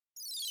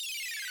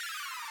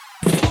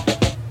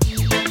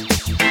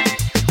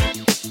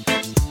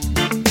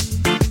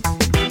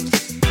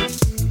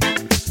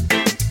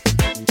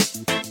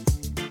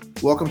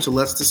Welcome to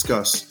Let's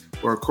Discuss,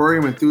 where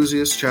aquarium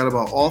enthusiasts chat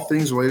about all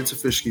things related to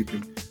fish keeping.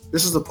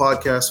 This is the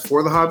podcast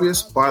for the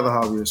hobbyists, by the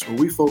hobbyists, where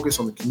we focus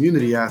on the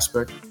community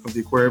aspect of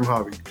the aquarium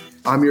hobby.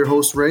 I'm your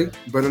host, Ray,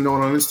 better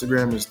known on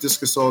Instagram as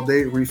Discus all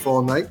day, reef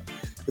all night.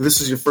 If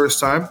this is your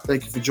first time,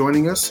 thank you for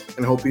joining us,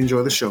 and I hope you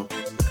enjoy the show.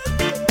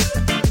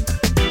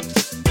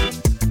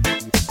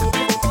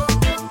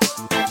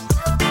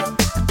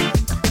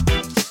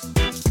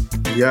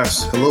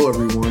 Yes, hello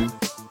everyone.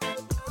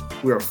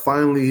 We are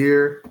finally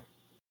here.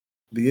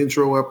 The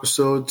intro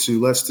episode to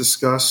Let's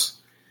Discuss,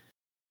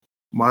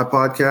 my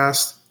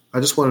podcast. I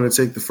just wanted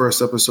to take the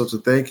first episode to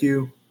thank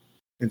you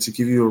and to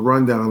give you a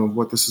rundown of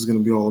what this is going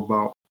to be all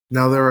about.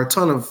 Now, there are a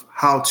ton of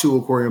how-to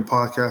aquarium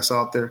podcasts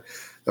out there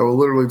that will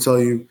literally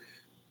tell you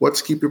what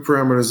to keep your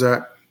parameters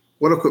at,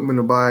 what equipment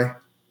to buy,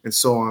 and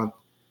so on.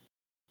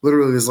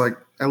 Literally, there's like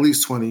at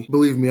least 20.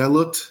 Believe me, I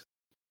looked.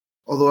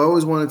 Although I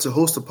always wanted to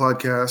host a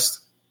podcast,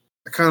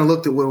 I kind of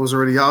looked at what was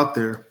already out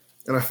there,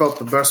 and I felt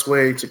the best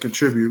way to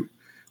contribute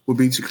would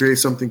be to create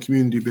something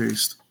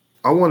community-based.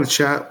 I want to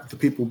chat with the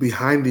people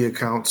behind the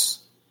accounts,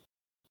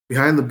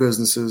 behind the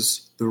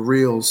businesses, the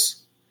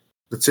reels,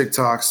 the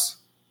TikToks,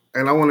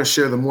 and I want to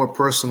share the more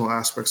personal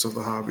aspects of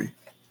the hobby.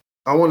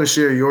 I want to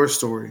share your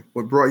story,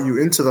 what brought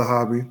you into the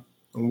hobby,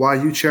 and why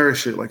you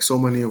cherish it like so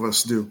many of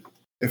us do.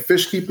 If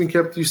fish keeping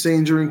kept you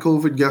sane during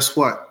COVID, guess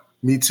what?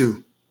 Me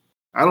too.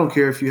 I don't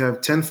care if you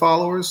have 10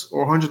 followers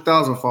or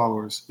 100,000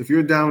 followers. If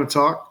you're down to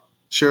talk,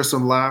 share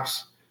some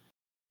laughs,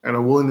 and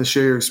are willing to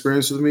share your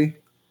experience with me,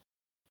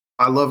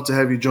 I'd love to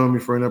have you join me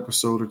for an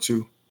episode or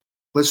two.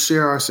 Let's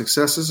share our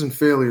successes and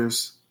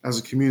failures as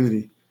a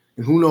community.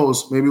 And who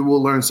knows, maybe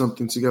we'll learn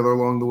something together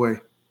along the way.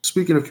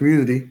 Speaking of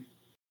community,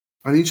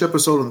 on each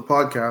episode of the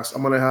podcast,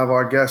 I'm going to have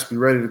our guests be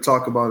ready to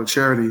talk about a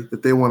charity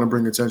that they want to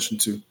bring attention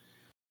to.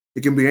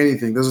 It can be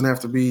anything. It doesn't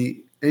have to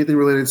be anything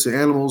related to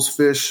animals,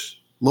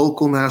 fish,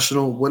 local,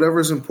 national, whatever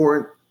is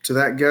important to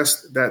that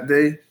guest that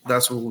day,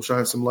 that's what we'll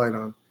shine some light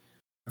on.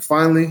 And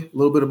finally, a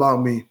little bit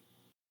about me.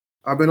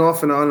 I've been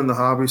off and on in the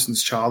hobby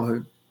since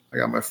childhood. I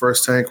got my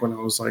first tank when I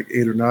was like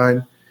 8 or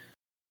 9.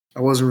 I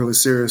wasn't really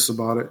serious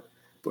about it,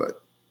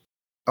 but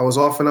I was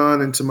off and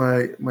on into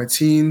my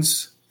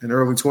teens and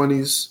early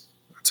 20s.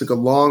 I took a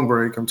long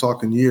break. I'm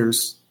talking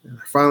years. And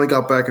I finally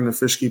got back into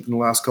fish keeping the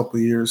last couple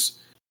of years.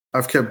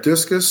 I've kept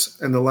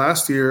discus, and the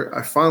last year,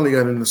 I finally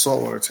got into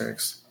saltwater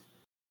tanks.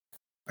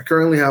 I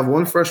currently have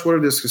 1 freshwater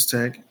discus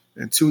tank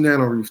and 2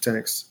 nano reef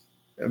tanks,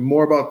 and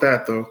more about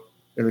that, though,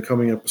 in the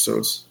coming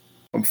episodes.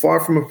 I'm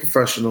far from a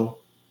professional,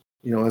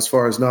 as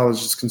far as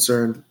knowledge is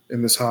concerned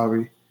in this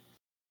hobby.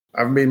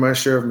 I've made my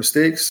share of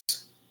mistakes,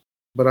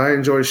 but I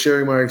enjoy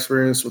sharing my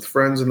experience with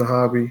friends in the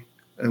hobby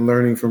and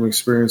learning from the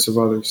experience of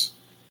others.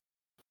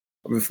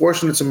 I've been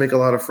fortunate to make a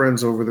lot of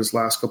friends over this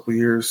last couple of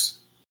years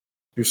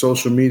through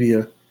social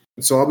media,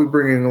 and so I'll be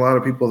bringing a lot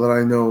of people that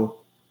I know,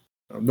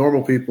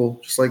 normal people,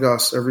 just like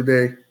us,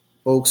 everyday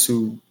folks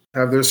who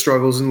have their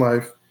struggles in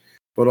life,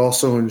 but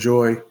also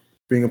enjoy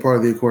being a part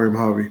of the aquarium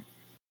hobby.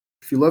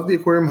 If you love the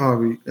aquarium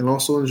hobby and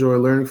also enjoy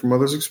learning from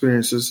others'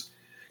 experiences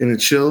in a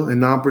chill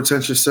and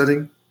non-pretentious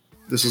setting,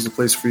 this is the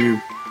place for you,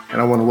 and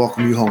I want to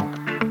welcome you home.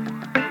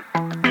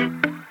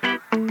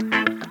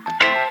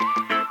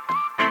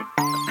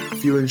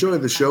 If you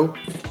enjoyed the show,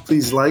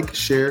 please like,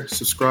 share,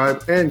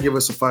 subscribe, and give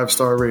us a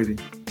 5-star rating.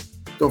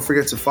 Don't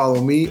forget to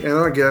follow me and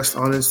our guest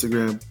on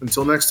Instagram.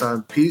 Until next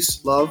time,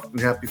 peace, love, and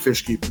happy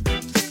fish keeping.